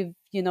that they've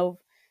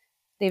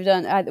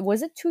done.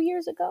 Was it 2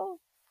 years ago?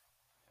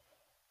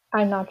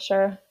 I'm not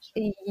sure.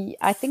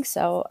 I think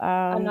so.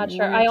 I'm not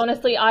sure.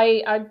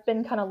 I've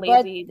been kind of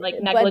lazy,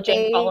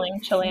 negligent following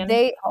Chilean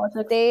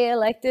politics. They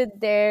elected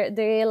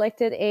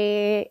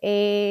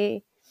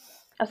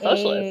A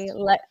socialist.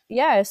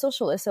 a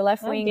socialist, a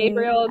left wing.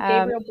 Gabriel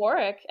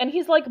Boric, and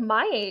he's like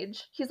my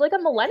age. He's like a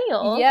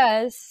millennial.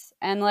 Yes,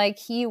 and like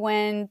he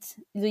went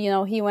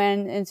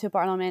into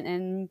parliament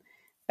and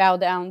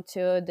bowed down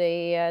to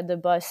the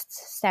bust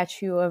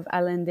statue of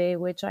Allende,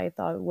 which I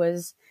thought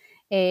was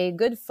a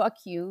good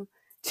fuck you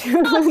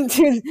to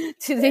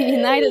the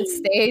United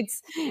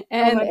States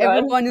and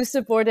everyone who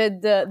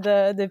supported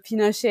the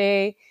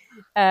Pinochet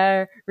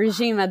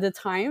regime at the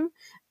time.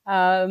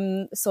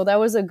 So that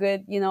was a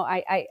good,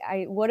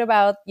 what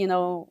about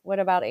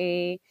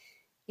a,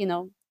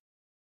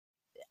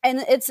 and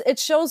it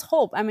shows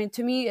hope. I mean,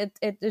 to me,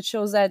 it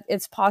shows that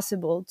it's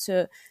possible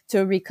to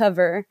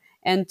recover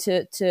and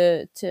to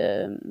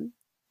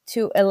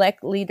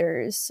elect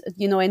leaders,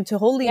 and to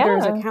hold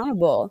leaders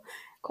accountable. Of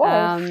course.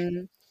 I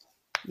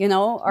think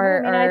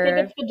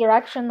it's the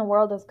direction the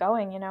world is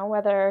going,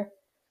 whether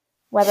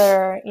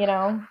the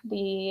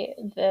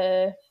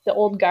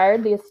old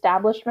guard, the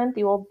establishment,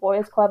 the old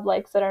boys club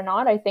likes it or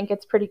not. I think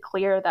it's pretty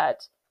clear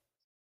that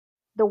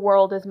the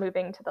world is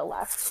moving to the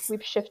left.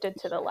 We've shifted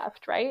to the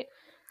left, right?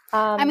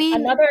 What's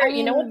another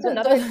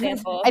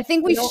example? I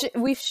think we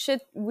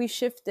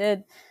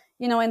shifted.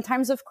 In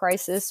times of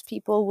crisis,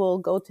 people will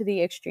go to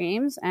the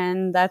extremes,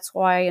 and that's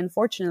why,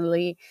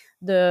 unfortunately,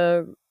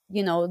 the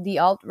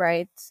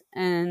alt-right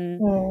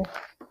and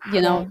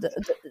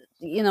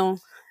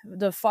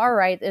the far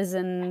right is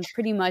in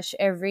pretty much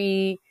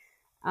every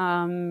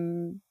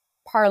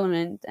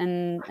parliament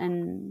and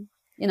in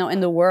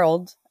the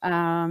world.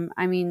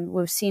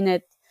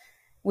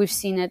 We've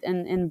seen it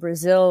in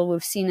Brazil.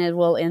 We've seen it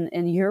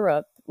in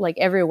Europe, like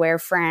everywhere,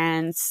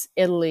 France,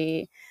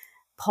 Italy,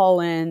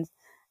 Poland.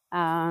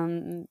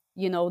 They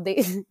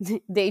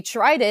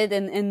tried it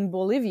in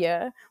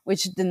Bolivia,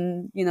 which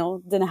didn't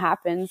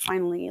happen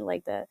finally,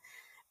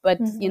 but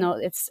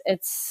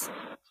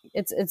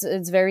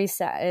it's very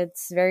sad.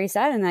 It's very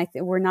sad, and I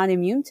think we're not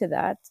immune to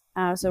that.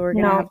 So we're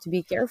gonna have to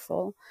be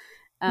careful.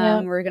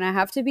 We're gonna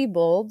have to be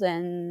bold,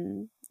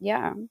 and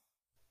yeah.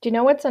 Do you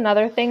know what's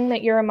another thing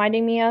that you're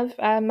reminding me of,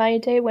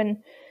 Mayte,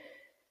 when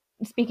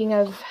speaking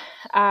of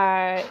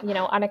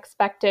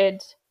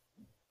unexpected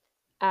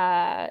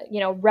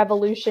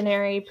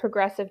revolutionary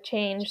progressive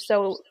change?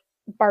 So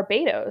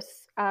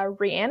Barbados,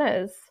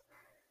 Rihanna's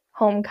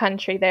home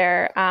country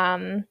there,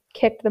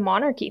 kicked the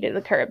monarchy to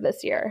the curb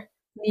this year.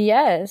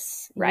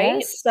 Yes. Right.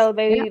 Yes. So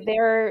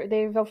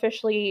they've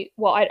officially,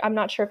 I'm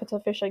not sure if it's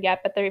official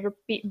yet, but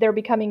they're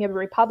becoming a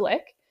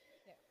republic.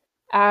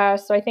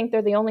 So I think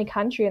they're the only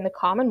country in the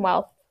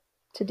Commonwealth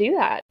to do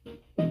that.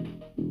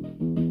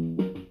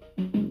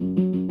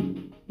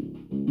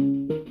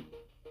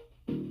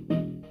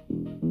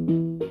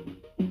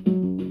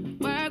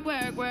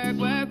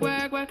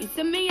 You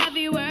see me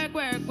heavy work.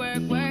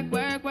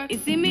 You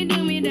see me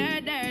do me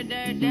dirt.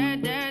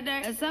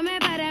 So me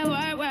better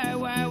work.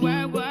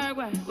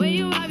 When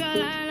you walk a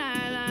line.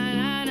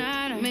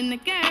 I'm in the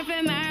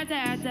cafe, my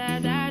ta.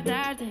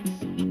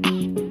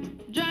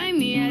 Drive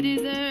me a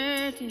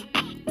deserted.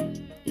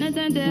 No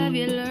time to have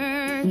you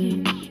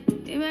lurking.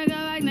 You make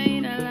a like, now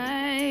you don't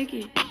like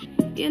it.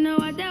 You know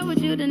I dealt with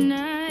you the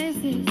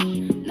nicest.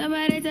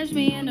 Nobody touched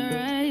me in the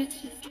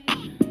righteous.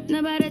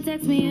 Nobody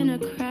text me in a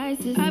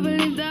crisis. I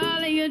believed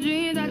all of your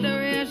dreams are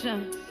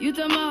duration. You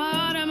took my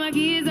heart, all my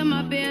keys, and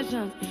my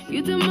patience.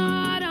 You took my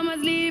heart, I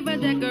must leave a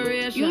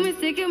decoration. You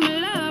mistaken my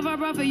love, I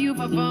brought for you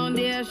for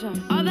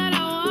foundation. All that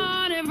I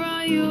wanted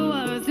from you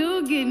was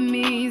to give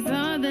me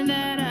something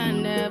that I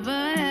never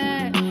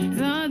had,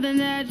 something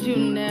that you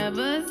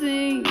never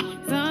seen,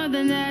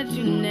 something that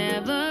you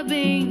never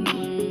been.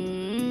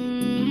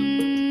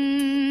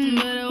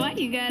 But why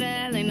you gotta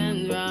act like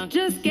nothing's wrong?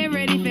 Just get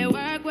ready for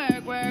work.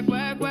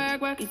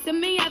 You see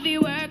me heavy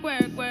work.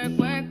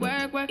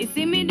 You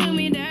see me do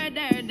me dirt.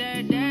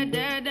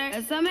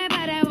 So me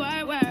better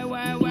work.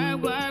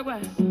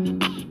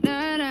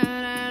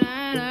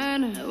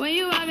 When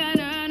you walk out,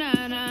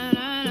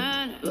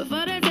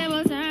 before the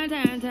table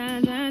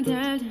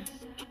turn.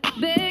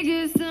 Beg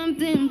you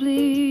something,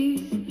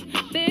 please.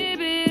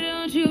 Baby,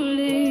 don't you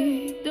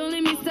leave. Don't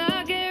leave me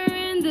stuck here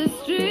in the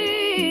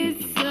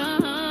streets. If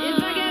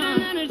I get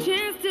another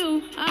chance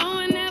to, I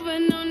would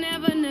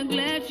never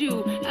neglect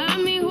you. I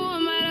mean, who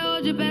am I to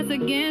hold your best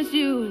against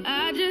you?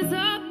 I just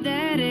hope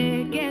that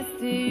it gets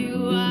to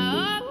you.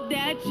 I hope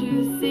that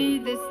you see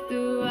this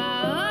through.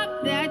 I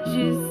hope that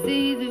you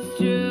see this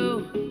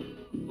true.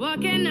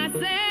 What can I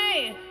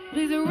say?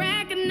 Please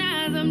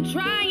recognize I'm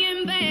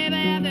trying, baby.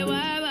 I feel work.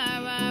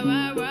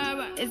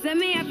 It's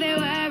me, I feel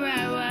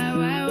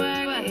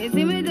work. You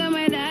see me do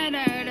my da.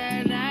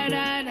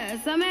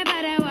 So me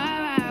better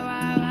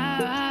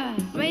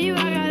work. When you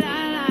walk a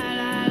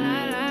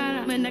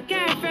la. When the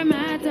cat from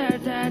my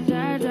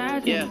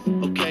ta. Yeah,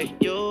 okay.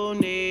 You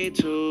need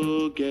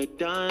to get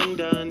done.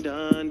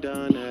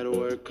 At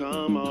work,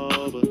 come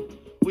over.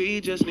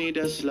 We just need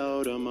to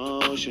slow the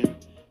motion.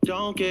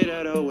 Don't get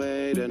out of the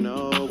way to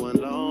no one.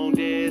 Long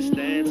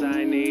distance,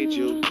 I need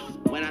you.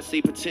 When I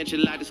see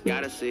potential, I just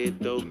gotta see it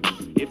through.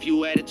 If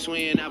you had a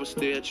twin, I would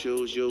still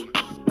choose you.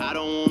 I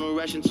don't wanna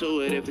rush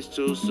into it if it's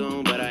too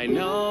soon, but I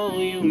know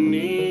you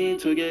need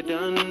to get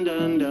done,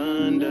 done,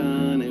 done,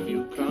 done if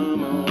you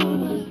come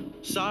over.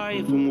 Sorry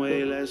if I'm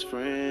way less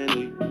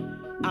friendly.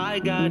 I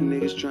got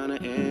niggas tryna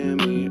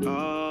end me,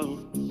 oh,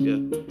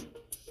 yeah.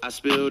 I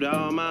spilled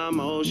all my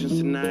emotions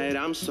tonight,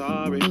 I'm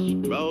sorry.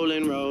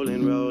 Rolling,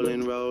 rolling,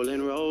 rolling,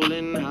 rolling,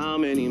 rolling. How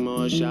many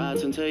more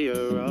shots until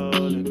you're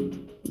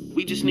rolling?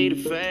 We just need a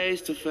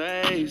face to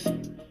face.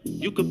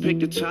 You could pick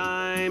the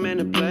time and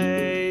the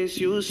place.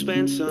 You'll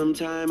spend some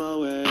time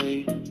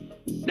away.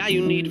 Now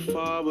you need to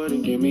forward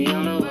and give me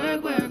all the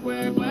work, work,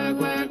 work, work,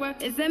 work, work.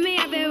 It's me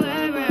up there,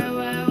 work, work,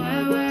 work,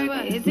 work, work,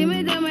 work. You see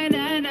me do my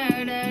da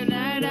da da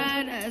da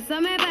da da. So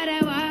me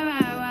better work,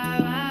 work,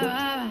 work, work,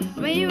 work.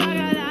 When you walk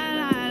a la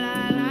la la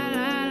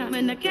la la.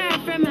 When the cat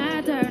from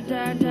my dirt,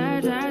 dirt,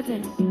 dirt, dirt,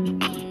 dirt.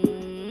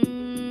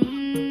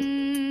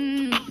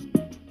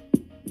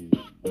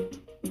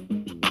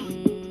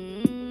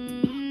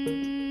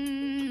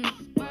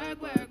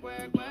 Work, work,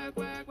 work, work,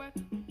 work, work.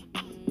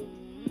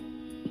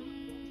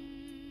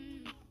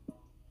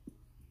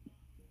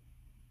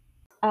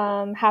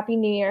 Happy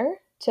New Year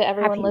to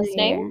everyone Happy New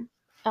listening.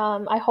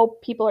 Year. I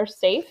hope people are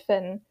safe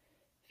and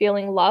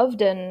feeling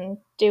loved and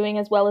doing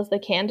as well as they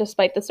can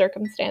despite the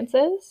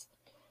circumstances.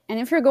 And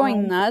if you're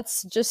going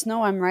nuts, just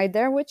know I'm right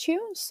there with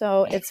you,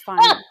 so it's fine.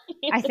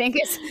 I think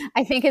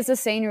it's a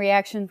sane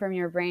reaction from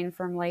your brain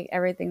from like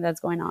everything that's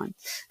going on.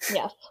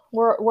 Yes,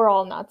 we're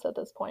all nuts at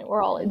this point.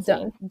 We're all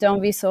insane.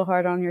 Don't be so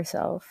hard on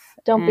yourself.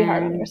 Don't be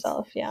hard on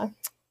yourself. Yeah.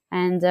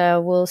 And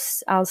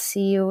I'll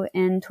see you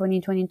in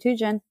 2022,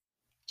 Jen.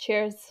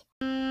 Cheers.